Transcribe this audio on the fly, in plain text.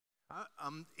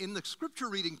In the scripture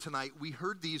reading tonight, we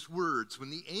heard these words. When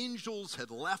the angels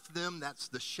had left them, that's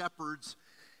the shepherds,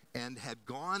 and had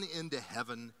gone into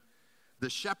heaven, the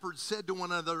shepherds said to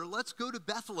one another, "Let's go to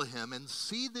Bethlehem and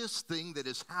see this thing that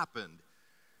has happened,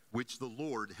 which the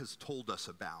Lord has told us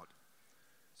about."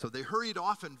 So they hurried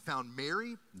off and found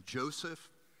Mary, and Joseph,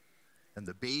 and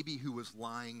the baby who was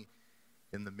lying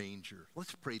in the manger.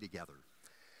 Let's pray together.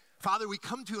 Father, we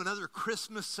come to another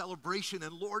Christmas celebration,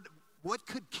 and Lord, what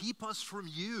could keep us from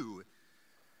you?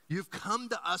 You've come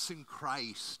to us in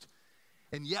Christ,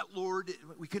 and yet, Lord,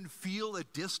 we can feel a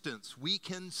distance. We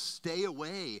can stay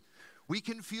away. We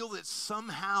can feel that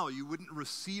somehow you wouldn't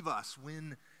receive us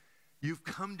when you've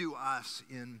come to us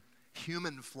in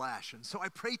human flesh. And so I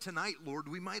pray tonight, Lord,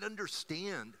 we might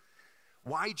understand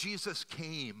why Jesus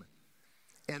came,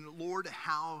 and Lord,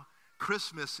 how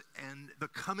Christmas and the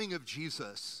coming of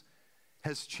Jesus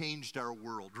has changed our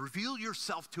world. Reveal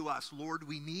yourself to us, Lord.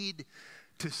 We need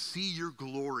to see your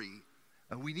glory.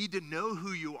 We need to know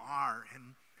who you are.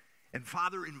 And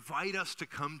Father, invite us to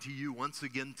come to you once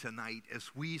again tonight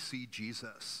as we see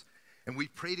Jesus. And we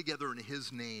pray together in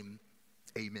his name,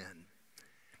 amen.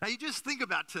 Now you just think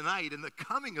about tonight and the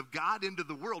coming of God into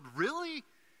the world. Really?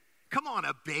 Come on,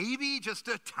 a baby, just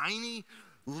a tiny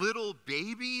little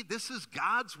baby? This is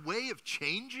God's way of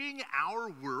changing our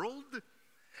world?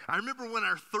 I remember when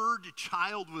our third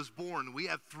child was born. We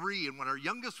have three, and when our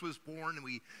youngest was born,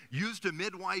 we used a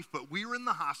midwife, but we were in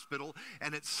the hospital,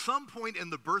 and at some point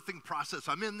in the birthing process,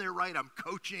 I'm in there, right? I'm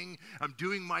coaching, I'm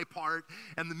doing my part,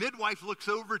 and the midwife looks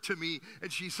over to me,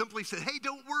 and she simply said, "Hey,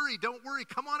 don't worry,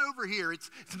 come on over here. It's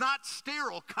not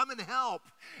sterile, come and help."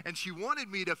 And she wanted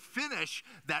me to finish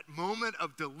that moment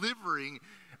of delivering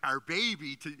our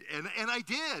baby, and I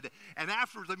did. And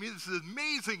afterwards, I mean, this is an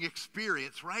amazing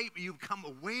experience, right? You become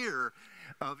aware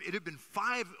of, it had been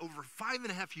over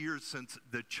 5.5 years since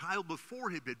the child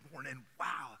before had been born, and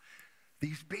wow,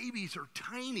 these babies are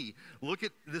tiny. Look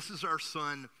at, this is our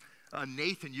son,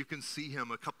 Nathan. You can see him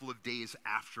a couple of days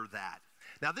after that.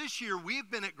 Now this year,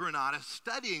 we've been at Granada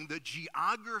studying the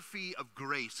geography of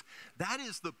grace. That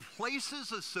is the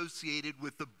places associated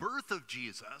with the birth of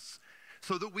Jesus,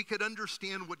 so that we could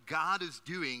understand what God is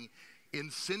doing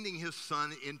in sending his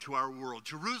son into our world.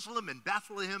 Jerusalem and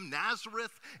Bethlehem,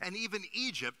 Nazareth, and even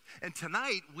Egypt. And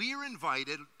tonight, we are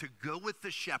invited to go with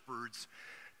the shepherds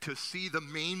to see the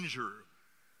manger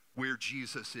where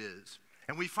Jesus is.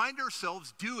 And we find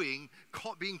ourselves being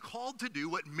called to do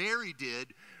what Mary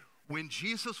did when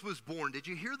Jesus was born. Did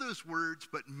you hear those words?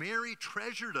 "But Mary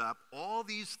treasured up all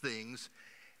these things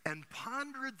and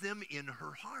pondered them in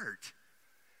her heart."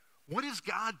 What is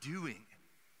God doing?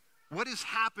 What is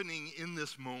happening in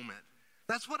this moment?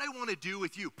 That's what I want to do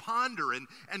with you. Ponder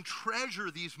and treasure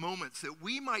these moments that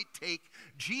we might take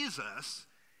Jesus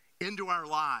into our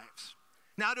lives.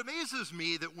 Now, it amazes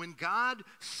me that when God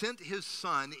sent his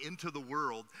son into the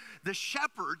world, the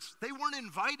shepherds, they weren't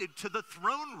invited to the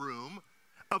throne room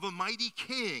of a mighty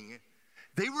king.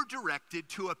 They were directed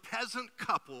to a peasant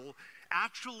couple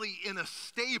actually in a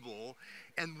stable,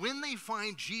 and when they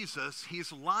find Jesus,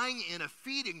 he's lying in a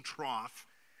feeding trough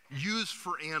used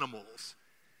for animals.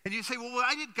 And you say, well,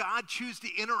 why did God choose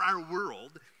to enter our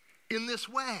world in this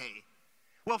way?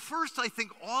 Well, first, I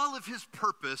think all of his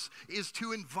purpose is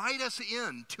to invite us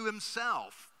in to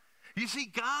himself. You see,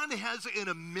 God has an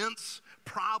immense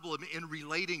problem in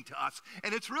relating to us,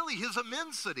 and it's really his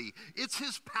immensity. It's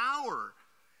his power.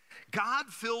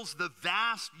 God fills the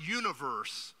vast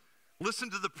universe.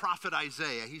 Listen to the prophet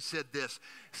Isaiah. He said this,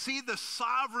 "See, the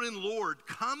sovereign Lord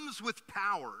comes with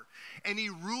power, and he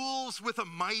rules with a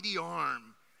mighty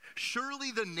arm.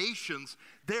 Surely the nations,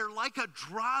 they're like a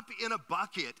drop in a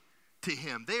bucket to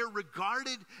him. They are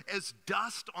regarded as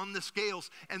dust on the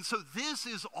scales." And so this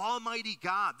is Almighty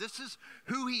God. This is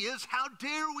who he is. How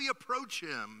dare we approach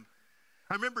him?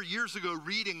 I remember years ago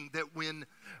reading that when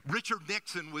Richard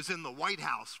Nixon was in the White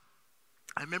House,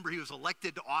 I remember he was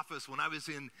elected to office when I was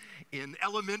in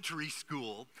elementary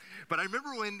school. But I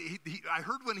remember when I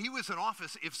heard when he was in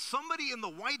office, if somebody in the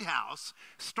White House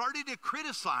started to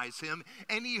criticize him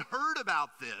and he heard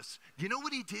about this, you know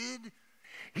what he did?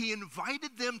 He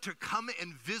invited them to come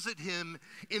and visit him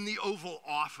in the Oval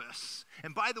Office.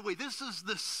 And by the way, this is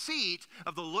the seat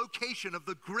of the location of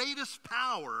the greatest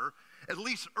power, at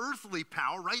least earthly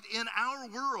power, right, in our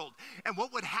world. And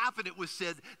what would happen, it was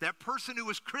said, that person who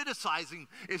was criticizing,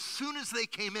 as soon as they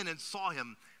came in and saw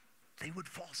him, they would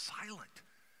fall silent.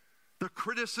 The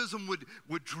criticism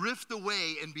would drift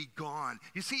away and be gone.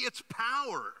 You see, it's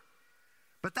power,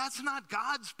 but that's not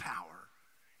God's power.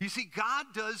 You see,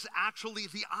 God does actually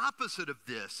the opposite of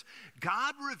this.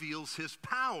 God reveals his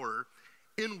power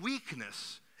in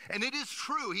weakness. And it is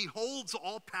true, he holds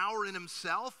all power in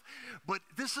himself, but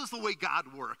this is the way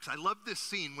God works. I love this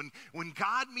scene. When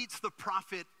God meets the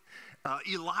prophet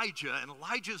Elijah, and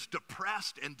Elijah's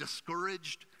depressed and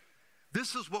discouraged,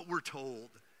 this is what we're told.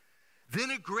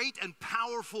 Then a great and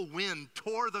powerful wind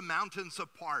tore the mountains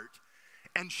apart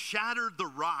and shattered the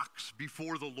rocks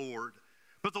before the Lord.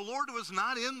 But the Lord was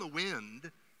not in the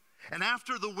wind. And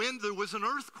after the wind, there was an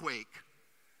earthquake.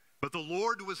 But the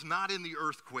Lord was not in the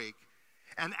earthquake.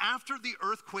 And after the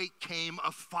earthquake came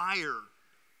a fire.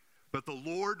 But the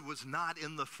Lord was not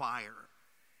in the fire.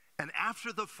 And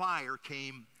after the fire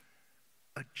came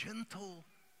a gentle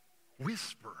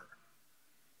whisper,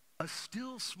 a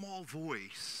still small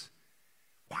voice.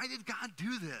 Why did God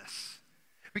do this?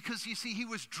 Because you see, he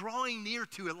was drawing near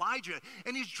to Elijah,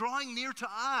 and he's drawing near to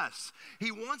us.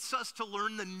 He wants us to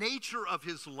learn the nature of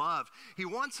his love. He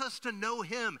wants us to know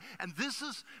him. And this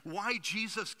is why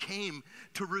Jesus came,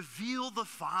 to reveal the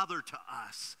Father to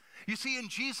us. You see, in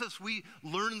Jesus, we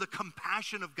learn the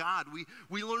compassion of God.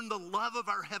 We learn the love of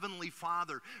our Heavenly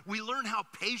Father. We learn how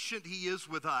patient he is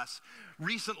with us.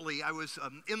 Recently, I was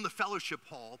in the fellowship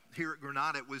hall here at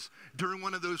Granada. It was during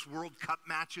one of those World Cup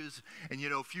matches, and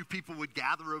a few people would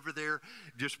gather over there,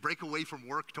 just break away from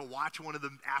work to watch one of the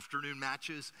afternoon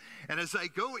matches. And as I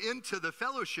go into the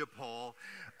fellowship hall,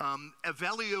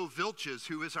 Evelio Vilches,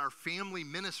 who is our family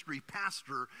ministry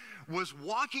pastor, was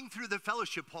walking through the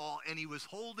fellowship hall, and he was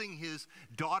holding his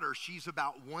daughter. She's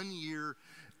about 1 year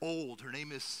old. Her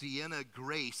name is Sienna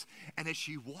Grace. And as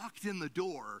she walked in the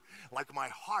door, like my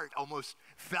heart almost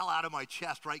fell out of my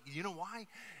chest, right? You know why?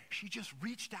 She just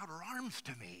reached out her arms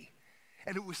to me.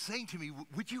 And it was saying to me,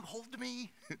 would you hold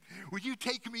me? Would you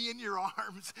take me in your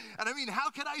arms? And I mean, how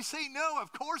could I say no?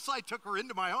 Of course I took her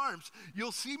into my arms.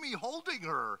 You'll see me holding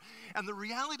her. And the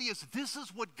reality is, this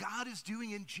is what God is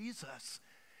doing in Jesus.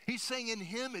 He's saying in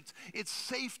him, it's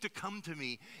safe to come to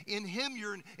me. In him,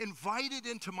 you're invited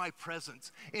into my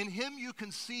presence. In him, you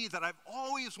can see that I've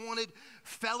always wanted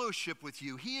fellowship with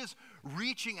you. He is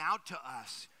reaching out to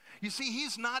us. You see,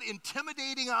 he's not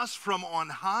intimidating us from on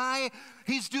high.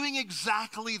 He's doing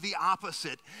exactly the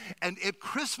opposite. And at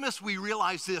Christmas, we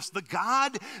realize this: the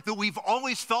God that we've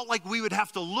always felt like we would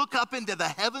have to look up into the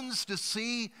heavens to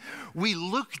see, we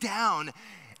look down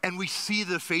and we see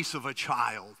the face of a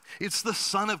child. It's the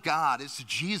Son of God. It's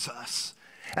Jesus.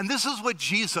 And this is what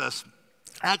Jesus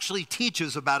actually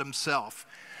teaches about himself.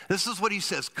 This is what he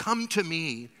says: come to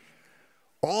me,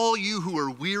 all you who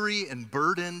are weary and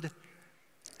burdened,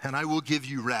 and I will give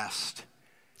you rest.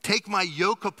 Take my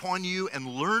yoke upon you and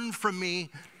learn from me,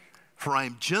 for I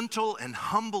am gentle and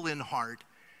humble in heart,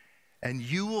 and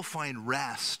you will find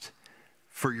rest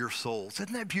for your souls.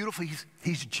 Isn't that beautiful?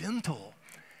 He's gentle.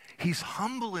 He's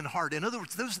humble in heart. In other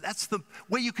words, that's the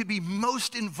way you could be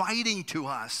most inviting to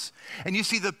us. And you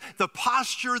see, the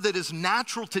posture that is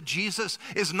natural to Jesus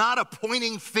is not a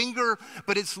pointing finger,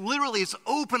 but it's literally, it's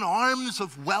open arms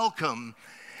of welcome.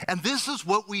 And this is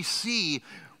what we see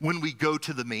when we go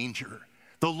to the manger.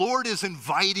 The Lord is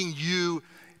inviting you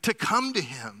to come to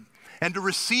him and to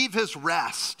receive his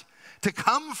rest, to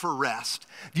come for rest.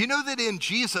 Do you know that in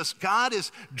Jesus, God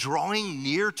is drawing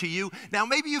near to you? Now,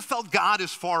 maybe you felt God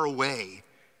is far away.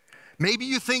 Maybe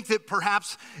you think that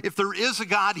perhaps if there is a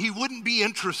God, he wouldn't be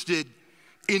interested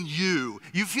in you.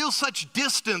 You feel such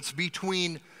distance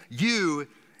between you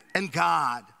and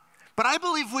God. But I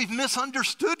believe we've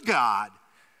misunderstood God.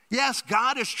 Yes,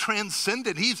 God is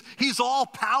transcendent. He's all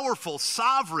powerful,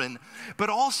 sovereign, but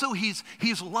also he's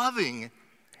loving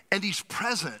and he's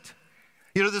present.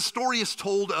 You know, the story is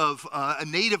told of a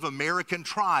Native American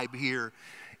tribe here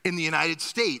in the United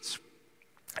States.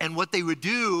 And what they would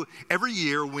do every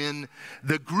year when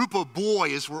the group of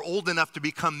boys were old enough to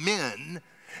become men,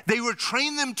 they would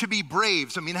train them to be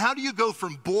braves. I mean, how do you go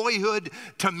from boyhood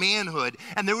to manhood?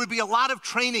 And there would be a lot of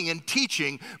training and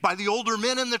teaching by the older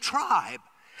men in the tribe.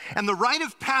 And the rite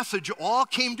of passage all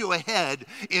came to a head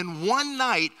in one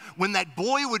night when that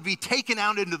boy would be taken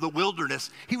out into the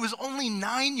wilderness. He was only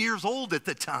 9 years old at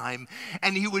the time,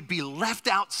 and he would be left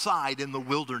outside in the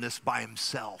wilderness by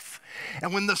himself.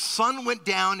 And when the sun went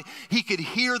down, he could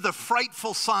hear the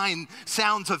frightful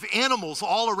sounds of animals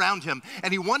all around him.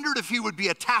 And he wondered if he would be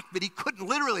attacked, but he couldn't.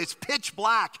 Literally, it's pitch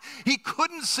black. He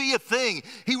couldn't see a thing.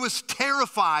 He was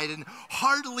terrified and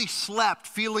hardly slept,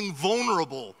 feeling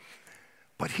vulnerable.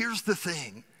 But here's the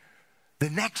thing.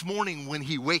 The next morning when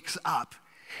he wakes up,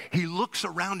 he looks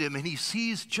around him and he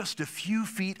sees just a few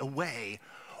feet away,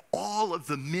 all of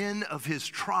the men of his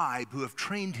tribe who have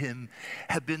trained him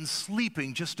have been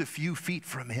sleeping just a few feet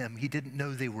from him. He didn't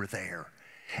know they were there.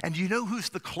 And you know who's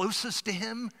the closest to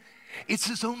him? It's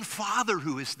his own father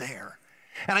who is there.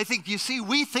 And I think, you see,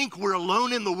 we think we're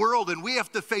alone in the world and we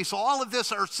have to face all of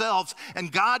this ourselves.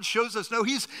 And God shows us, no,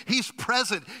 he's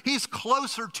present. He's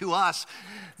closer to us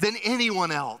than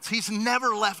anyone else. He's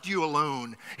never left you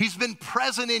alone. He's been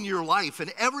present in your life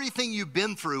and everything you've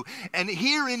been through. And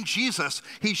here in Jesus,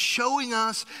 he's showing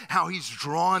us how he's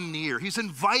drawn near. He's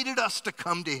invited us to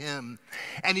come to him.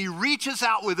 And he reaches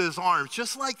out with his arms,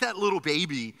 just like that little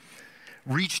baby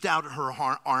reached out her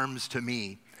arms to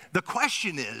me. The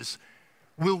question is,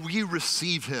 will we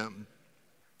receive him?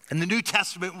 In the New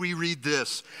Testament, we read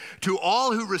this: to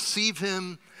all who receive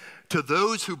him, to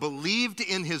those who believed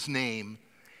in his name,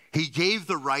 he gave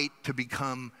the right to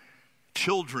become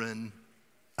children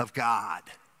of God.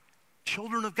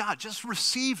 Children of God, just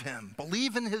receive him,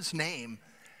 believe in his name.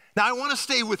 Now, I want to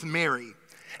stay with Mary.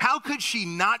 How could she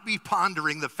not be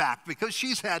pondering the fact, because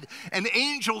she's had an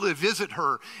angel to visit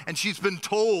her, and she's been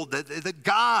told that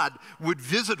God would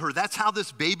visit her. That's how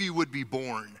this baby would be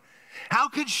born. How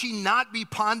could she not be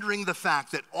pondering the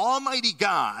fact that Almighty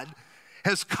God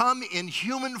has come in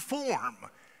human form,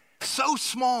 so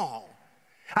small?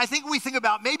 I think we think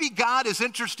about maybe God is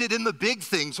interested in the big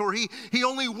things, or he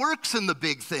only works in the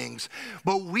big things.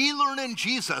 But we learn in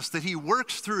Jesus that he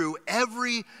works through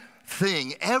every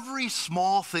thing, every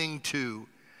small thing too.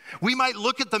 We might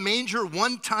look at the manger,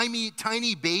 one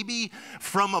tiny baby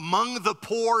from among the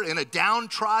poor in a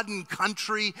downtrodden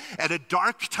country at a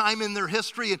dark time in their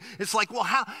history. And it's like, well,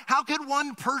 how could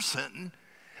one person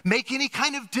make any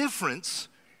kind of difference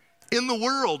in the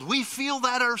world? We feel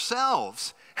that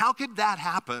ourselves. How could that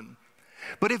happen?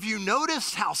 But have you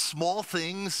noticed how small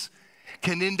things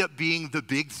can end up being the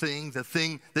big thing, the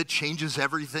thing that changes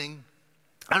everything?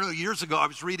 I don't know, years ago I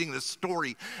was reading this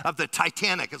story of the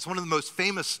Titanic. It's one of the most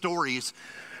famous stories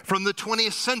from the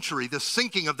 20th century, the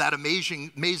sinking of that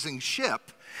amazing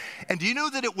ship. And do you know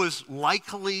that it was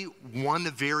likely one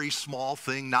very small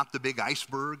thing, not the big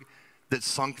iceberg, that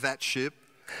sunk that ship?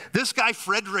 This guy,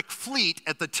 Frederick Fleet,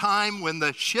 at the time when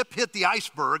the ship hit the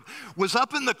iceberg, was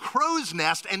up in the crow's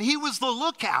nest and he was the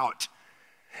lookout.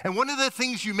 And one of the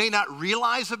things you may not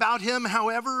realize about him,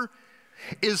 however,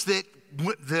 is that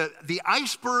the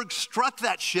iceberg struck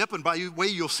that ship, and by the way,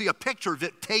 you'll see a picture of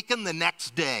it taken the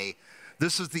next day.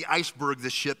 This is the iceberg the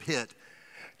ship hit.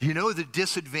 You know the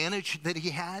disadvantage that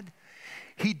he had?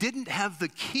 He didn't have the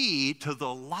key to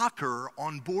the locker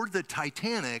on board the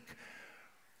Titanic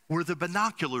where the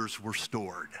binoculars were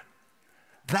stored.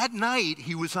 That night,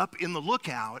 he was up in the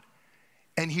lookout,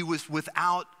 and he was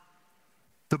without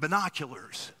the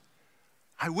binoculars.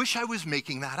 I wish I was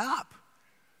making that up.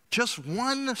 Just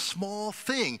one small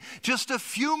thing. Just a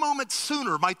few moments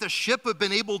sooner might the ship have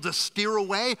been able to steer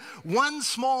away. One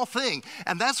small thing.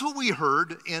 And that's what we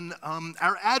heard in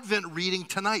our Advent reading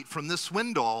tonight from the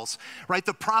Swindols, right?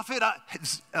 The prophet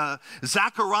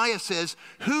Zechariah says,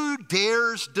 "Who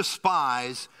dares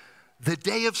despise the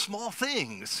day of small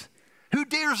things?" Who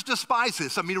dares despise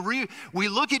this? I mean, we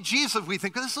look at Jesus, we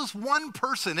think, this is one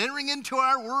person entering into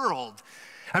our world.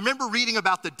 I remember reading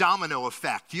about the domino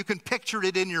effect. You can picture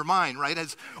it in your mind, right?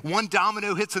 As one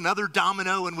domino hits another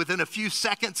domino, and within a few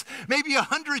seconds, maybe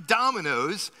 100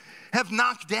 dominoes have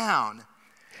knocked down.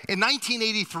 In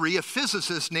 1983, a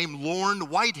physicist named Lorne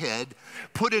Whitehead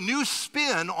put a new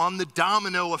spin on the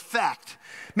domino effect.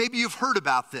 Maybe you've heard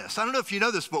about this. I don't know if you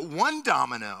know this, but one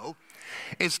domino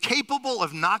is capable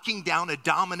of knocking down a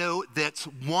domino that's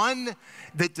one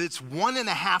and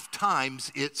a half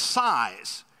times its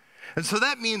size. And so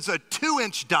that means a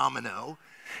 2-inch domino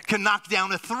can knock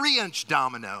down a 3-inch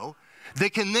domino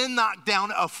that can then knock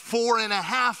down a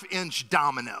 4.5-inch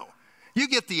domino. You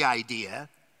get the idea.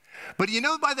 But you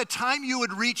know, by the time you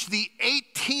would reach the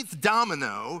 18th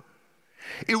domino,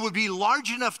 it would be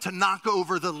large enough to knock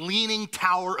over the Leaning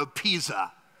Tower of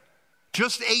Pisa.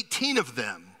 Just 18 of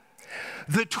them.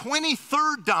 The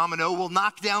 23rd domino will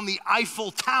knock down the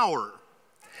Eiffel Tower.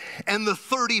 And the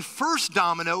 31st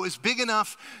domino is big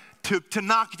enough to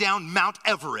knock down Mount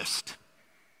Everest.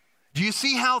 Do you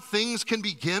see how things can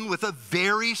begin with a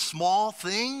very small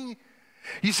thing?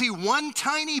 You see, one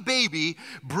tiny baby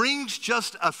brings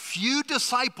just a few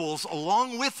disciples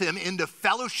along with him into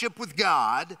fellowship with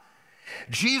God.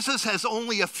 Jesus has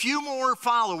only a few more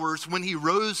followers when he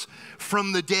rose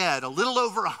from the dead, a little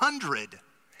over 100.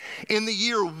 In the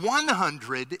year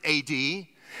 100 AD,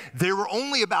 there were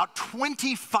only about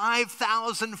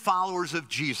 25,000 followers of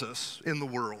Jesus in the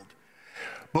world.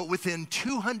 But within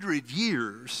 200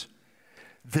 years,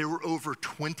 there were over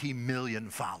 20 million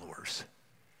followers.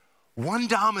 One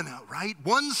domino, right?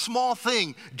 One small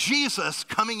thing, Jesus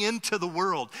coming into the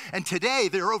world. And today,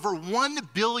 there are over 1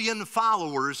 billion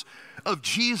followers of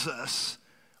Jesus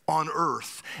on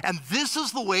earth. And this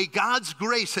is the way God's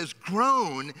grace has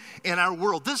grown in our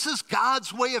world. This is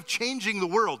God's way of changing the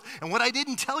world. And what I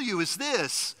didn't tell you is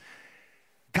this: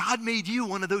 God made you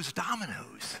one of those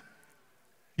dominoes.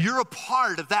 You're a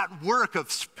part of that work of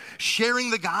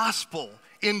sharing the gospel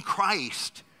in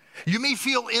Christ. You may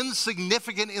feel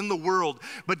insignificant in the world,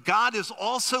 but God is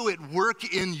also at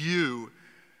work in you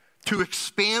to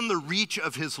expand the reach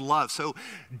of his love. So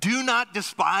do not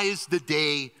despise the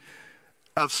day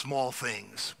of small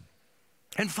things.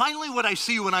 And finally, what I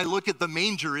see when I look at the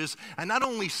manger is I not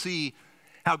only see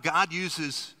how God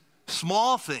uses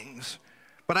small things,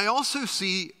 but I also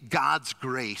see God's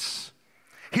grace.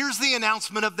 Here's the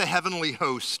announcement of the heavenly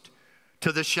host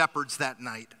to the shepherds that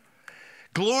night.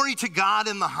 Glory to God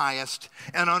in the highest,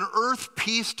 and on earth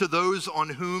peace to those on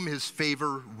whom his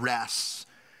favor rests.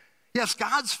 Yes,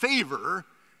 God's favor,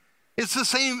 it's the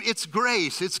same, it's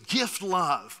grace, it's gift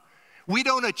love. We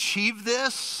don't achieve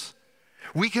this.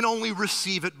 We can only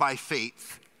receive it by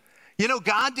faith. You know,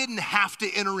 God didn't have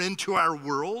to enter into our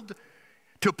world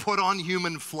to put on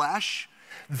human flesh.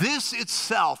 This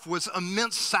itself was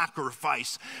immense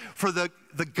sacrifice for the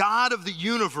God of the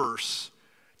universe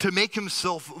to make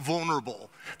himself vulnerable.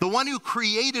 The one who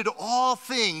created all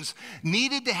things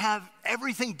needed to have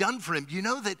everything done for him. You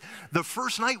know that the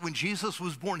first night when Jesus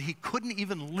was born, he couldn't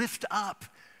even lift up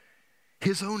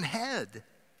his own head.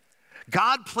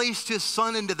 God placed his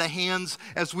son into the hands,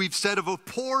 as we've said, of a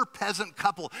poor peasant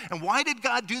couple. And why did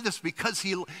God do this? Because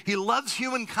he loves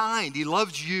humankind. He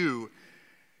loves you.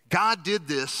 God did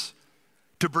this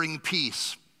to bring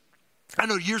peace. I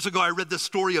know years ago I read the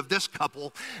story of this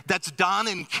couple. That's Don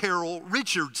and Carol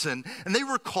Richardson. And they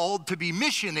were called to be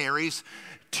missionaries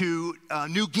to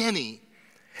New Guinea.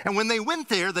 And when they went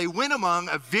there, they went among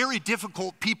a very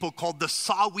difficult people called the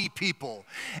Sawi people.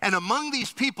 And among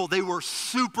these people, they were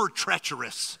super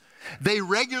treacherous. They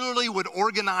regularly would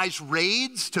organize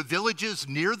raids to villages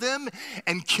near them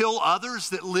and kill others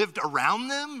that lived around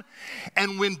them.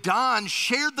 And when Don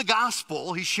shared the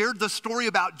gospel, he shared the story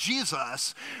about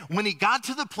Jesus, when he got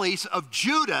to the place of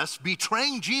Judas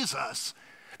betraying Jesus,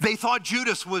 they thought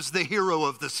Judas was the hero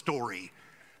of the story.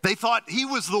 They thought he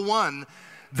was the one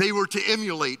they were to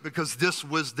emulate because this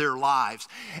was their lives.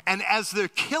 And as the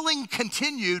killing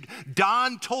continued,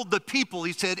 Don told the people,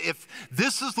 he said, if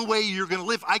this is the way you're going to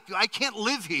live, I can't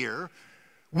live here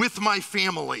with my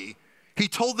family. He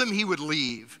told them he would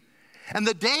leave. And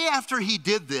the day after he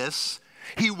did this,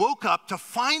 he woke up to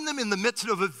find them in the midst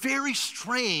of a very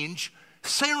strange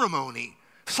ceremony,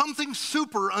 something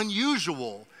super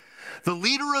unusual. The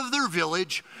leader of their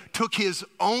village took his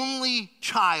only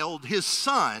child, his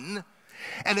son,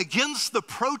 and against the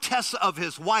protests of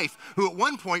his wife, who at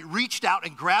one point reached out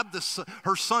and grabbed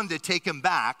her son to take him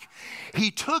back,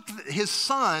 he took his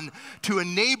son to a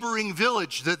neighboring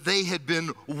village that they had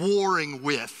been warring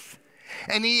with.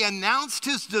 And he announced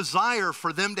his desire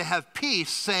for them to have peace,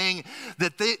 saying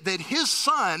that his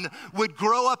son would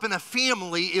grow up in a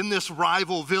family in this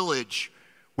rival village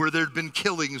where there'd been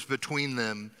killings between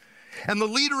them. And the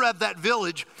leader of that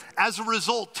village, as a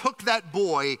result, took that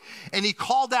boy and he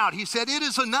called out. He said, "It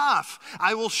is enough.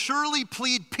 I will surely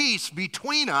plead peace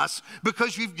between us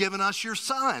because you've given us your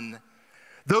son.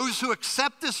 Those who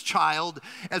accept this child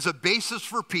as a basis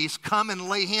for peace come and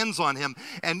lay hands on him."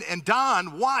 And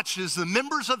Don watched as the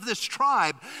members of this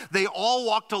tribe, they all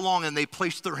walked along and they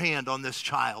placed their hand on this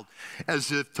child as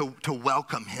if to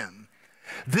welcome him.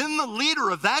 Then the leader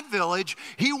of that village,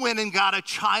 he went and got a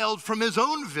child from his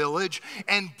own village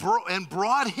and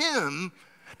brought him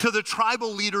to the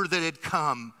tribal leader that had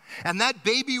come. And that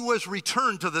baby was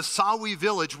returned to the Sawi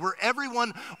village, where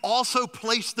everyone also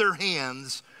placed their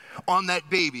hands on that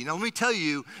baby. Now let me tell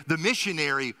you, the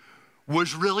missionary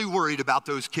was really worried about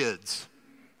those kids.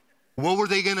 What were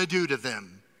they going to do to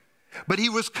them? But he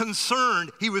was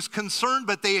concerned,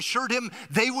 but they assured him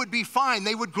they would be fine.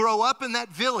 They would grow up in that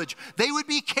village. They would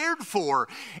be cared for.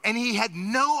 And he had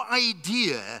no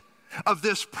idea of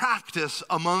this practice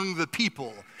among the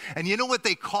people. And you know what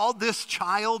they called this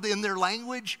child in their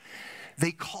language?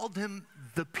 They called him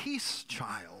the peace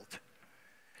child.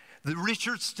 The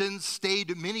Richardsons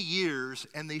stayed many years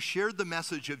and they shared the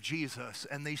message of Jesus.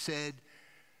 And they said,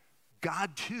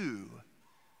 God too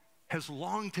has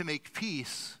longed to make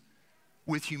peace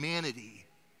with humanity.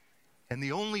 And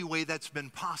the only way that's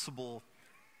been possible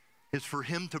is for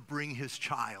him to bring his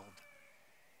child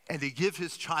and to give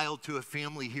his child to a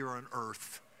family here on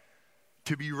earth,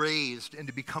 to be raised and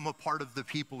to become a part of the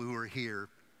people who are here,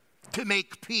 to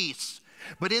make peace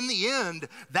But in the end,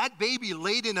 that baby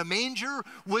laid in a manger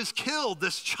was killed.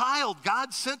 This child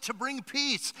God sent to bring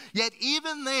peace. Yet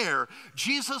even there,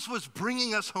 Jesus was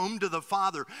bringing us home to the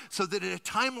Father so that at a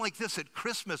time like this at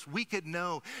Christmas, we could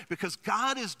know because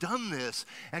God has done this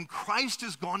and Christ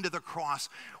has gone to the cross,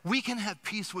 we can have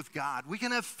peace with God. We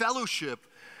can have fellowship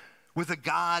with a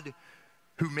God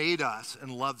who made us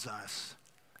and loves us.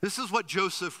 This is what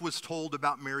Joseph was told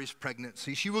about Mary's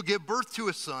pregnancy. She will give birth to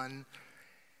a son,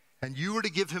 and you are to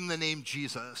give him the name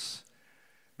Jesus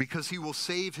because he will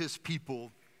save his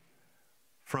people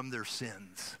from their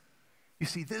sins. You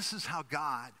see, this is how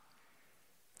God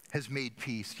has made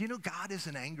peace. You know, God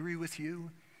isn't angry with you.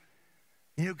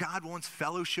 You know, God wants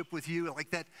fellowship with you,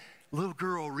 like that little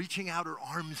girl reaching out her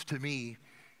arms to me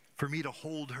for me to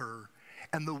hold her.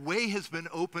 And the way has been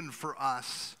opened for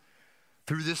us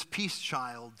through this peace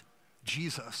child,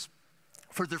 Jesus,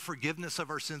 for the forgiveness of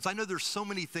our sins. I know there's so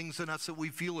many things in us that we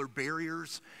feel are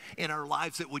barriers in our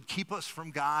lives that would keep us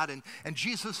from God. And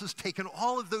Jesus has taken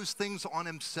all of those things on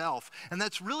himself. And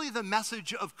that's really the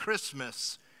message of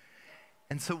Christmas.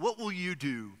 And so what will you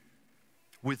do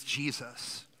with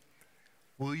Jesus?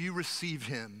 Will you receive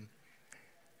him?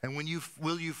 And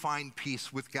will you find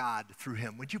peace with God through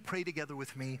him? Would you pray together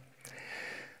with me?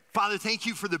 Father, thank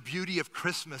you for the beauty of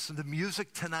Christmas, and the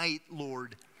music tonight,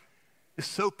 Lord, is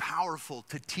so powerful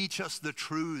to teach us the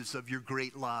truths of your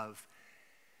great love.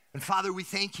 And Father, we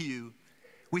thank you.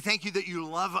 We thank you that you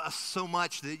love us so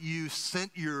much that you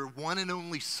sent your one and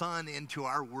only Son into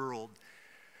our world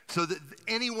so that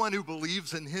anyone who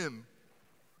believes in him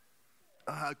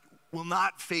will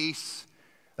not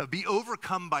be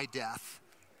overcome by death,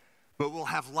 but will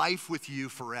have life with you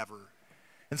forever.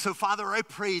 And so, Father, I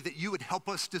pray that you would help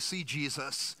us to see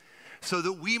Jesus so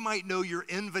that we might know your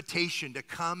invitation to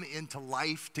come into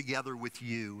life together with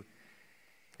you.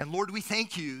 And Lord, we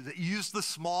thank you that you use the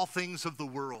small things of the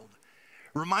world.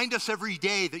 Remind us every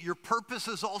day that your purpose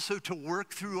is also to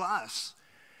work through us,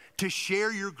 to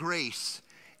share your grace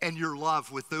and your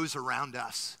love with those around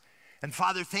us. And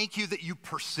Father, thank you that you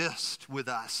persist with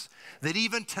us, that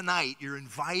even tonight you're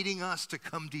inviting us to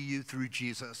come to you through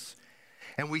Jesus.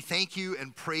 And we thank you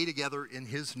and pray together in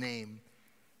his name.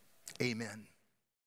 Amen.